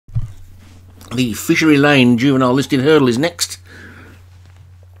The Fishery Lane Juvenile listed hurdle is next.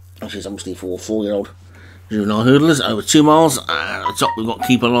 This is obviously for 4-year-old juvenile hurdlers, over 2 miles. At the top we've got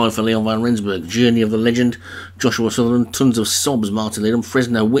Keep Alive for Leon van Rensburg, Journey of the Legend, Joshua Sutherland, Tons of Sobs, Martin Leadham,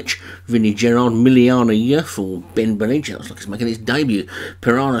 Fresno Witch, Vinnie Gerard, Miliana Year for Ben Bennage, looks like he's making his debut,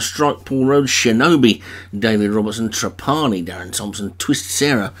 Piranha Strike, Paul Rhodes, Shinobi, David Robertson, Trapani, Darren Thompson, Twist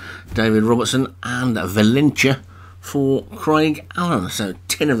Sarah, David Robertson, and Valencia for Craig Allen. So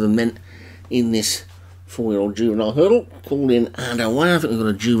 10 of them then in this 4-year-old juvenile hurdle. Called in and away. I think we've got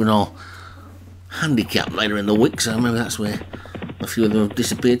a juvenile handicap later in the week, so maybe that's where a few of them have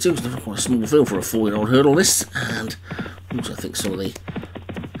disappeared to, because they're quite a small field for a 4-year-old hurdle, this. And also I think some of the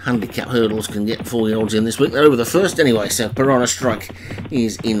handicap hurdles can get 4-year-olds in this week. They're over the first anyway, so Piranha Strike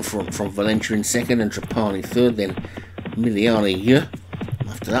is in front from Valencia in second and Trapani third, then Miliana Year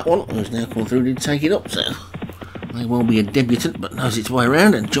after that one, who's now come through to take it up, so may well be a debutant, but knows its way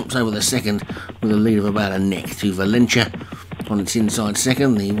around and jumps over the second with a lead of about a neck to Valencia on its inside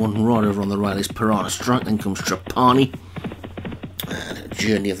second. The one right over on the rail is Piranha Strike, then comes Trapani and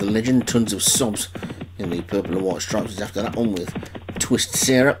Journey of the Legend, Tons of Sobs in the purple and white stripes after that one with Twist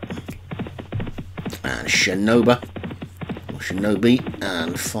Sarah and Shinobi,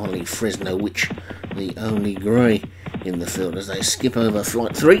 and finally Fresno Witch, the only grey in the field as they skip over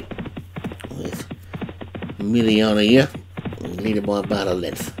flight 3 with Miliana here, leading by about a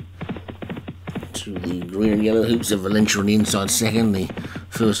length to the green and yellow hoops of Valencia on the inside second. The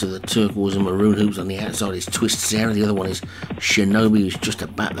first of the turquoise and maroon hoops on the outside is Twist Sarah. The other one is Shinobi, who's just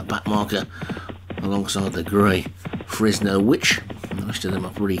about the back marker alongside the grey Fresno Witch. And the rest of them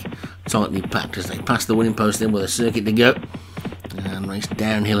are pretty tightly packed as they pass the winning post then with a circuit to go and race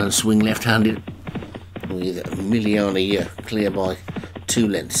downhill and swing left-handed with Miliana here clear by 2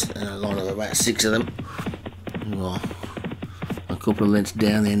 lengths and a line of about 6 of them. Well, a couple of lengths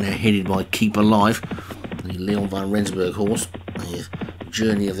down there, now headed by Keep Alive, the Leon van Rensburg horse. The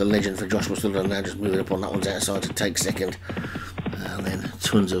Journey of the Legend for Joshua Sutherland now just moving up on that one's outside to take second. And then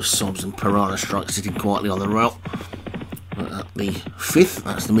Tons of Sobs and Piranha Strike sitting quietly on the rail. But at the 5th,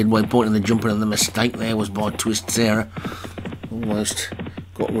 that's the midway point in the jumping, and the mistake there was by Twist Sarah. Almost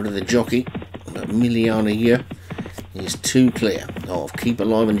got rid of the jockey, but Miliana here is 2 clear of Keep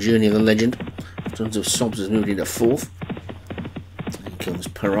Alive and Journey of the Legend. Tons of Sobs has moved into 4th. Then comes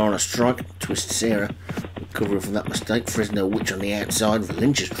Piranha Strike, Twist Sarah recovering from that mistake, Fresno Witch on the outside,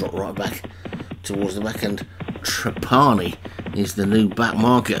 Valencia's dropped right back towards the back, and Trapani is the new back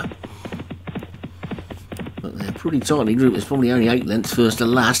marker. But they're pretty tightly grouped, there's probably only 8 lengths first to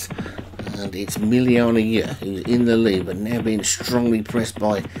last, and it's Miliana here who's in the lead, but now being strongly pressed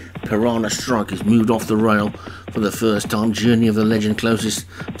by Piranha Strike, who's moved off the rail for the first time. Journey of the Legend closest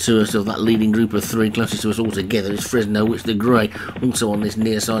to us of that leading group of 3, closest to us altogether is Fresno Witch the grey, also on this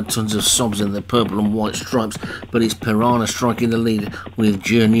near side, Tons of Sobs in the purple and white stripes, but it's Piranha Strike in the lead with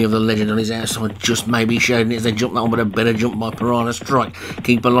Journey of the Legend on his outside, just maybe shading it as they jump that one, but a better jump by Piranha Strike.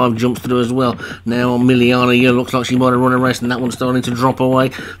 Keep Alive jumps through as well. Now on Miliana here, looks like she might have run a race and that one's starting to drop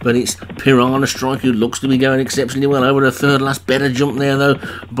away, but it's Piranha Strike who looks to be going exceptionally well over the third last. Better jump there though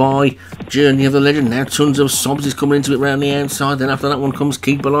by Journey of the Legend. Now Tons of Sobs is coming into it round the outside, then after that one comes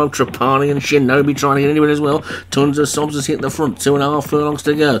Keep Alive, Trapani and Shinobi trying to get into it as well. Tons of Sobs has hit the front, 2.5 furlongs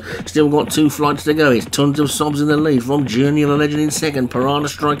to go, still got 2 flights to go. It's Tons of Sobs in the lead from Journey of the Legend in second, Piranha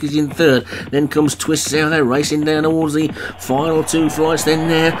Strike is in third, then comes Twist Sarah. They're racing down towards the final 2 flights then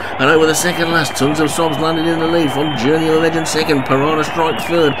there, and over the second last, Tons of Sobs landed in the lead from Journey of the Legend second, Piranha Strike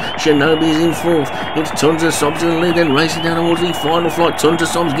third, Shinobi is in 4th, it's Tons of Sobs in the lead, then racing down towards the final flight. Tons of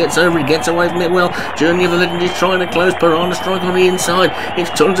Sobs gets over it, gets away from it well. Journey of the Legend is trying to close, Piranha Strike on the inside. It's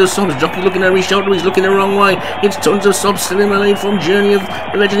Tons of Sobs, jockey looking over his shoulder, he's looking the wrong way. It's Tons of Sobs still in the lead from Journey of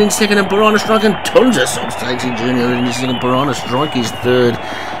the Legend in second, and Piranha Strike, and Tons of Sobs takes it. Journey of the Legend in second, Piranha Strike is third,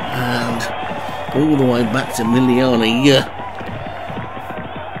 and all the way back to Miliana here,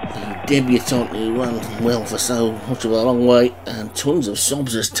 the debutant who ran well for so much of a long way, and Tons of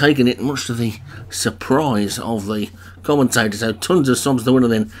Sobs has taken it, much to the surprise of the commentators. So Tons of Sobs the winner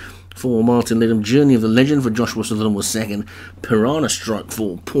then for Martin Leadham. Journey of the Legend for Joshua Sutherland was second, Piranha Strike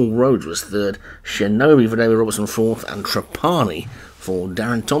for Paul Rhodes was third, Shinobi for David Robertson fourth, and Trapani for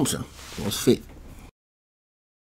Darren Thompson was fifth.